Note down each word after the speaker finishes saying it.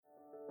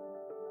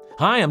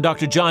Hi, I'm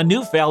Dr. John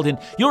Neufeld, and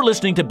you're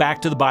listening to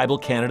Back to the Bible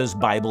Canada's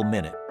Bible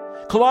Minute.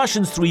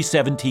 Colossians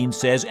 3:17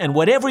 says, "And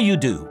whatever you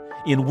do,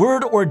 in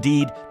word or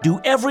deed, do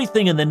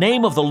everything in the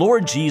name of the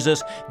Lord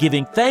Jesus,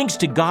 giving thanks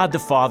to God the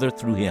Father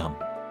through Him."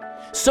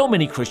 So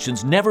many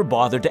Christians never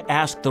bother to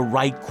ask the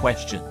right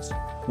questions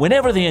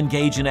whenever they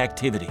engage in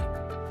activity.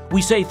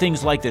 We say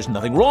things like, "There's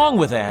nothing wrong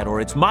with that,"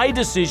 or "It's my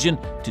decision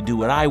to do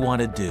what I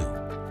want to do."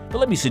 But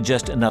let me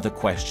suggest another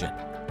question.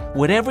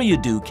 Whatever you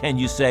do, can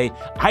you say,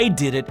 "I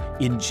did it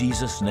in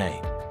Jesus'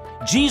 name"?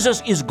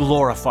 Jesus is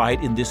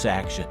glorified in this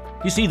action.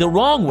 You see, the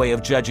wrong way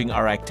of judging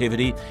our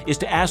activity is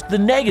to ask the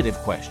negative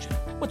question,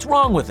 "What's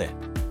wrong with it?"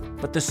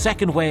 But the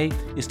second way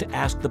is to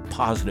ask the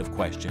positive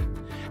question,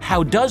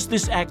 "How does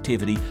this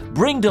activity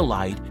bring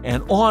delight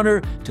and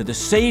honor to the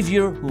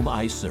Savior whom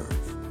I serve?"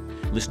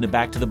 Listen to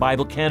Back to the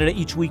Bible Canada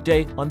each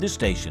weekday on this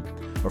station,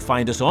 or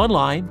find us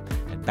online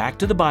at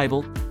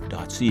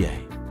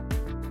backtothebible.ca.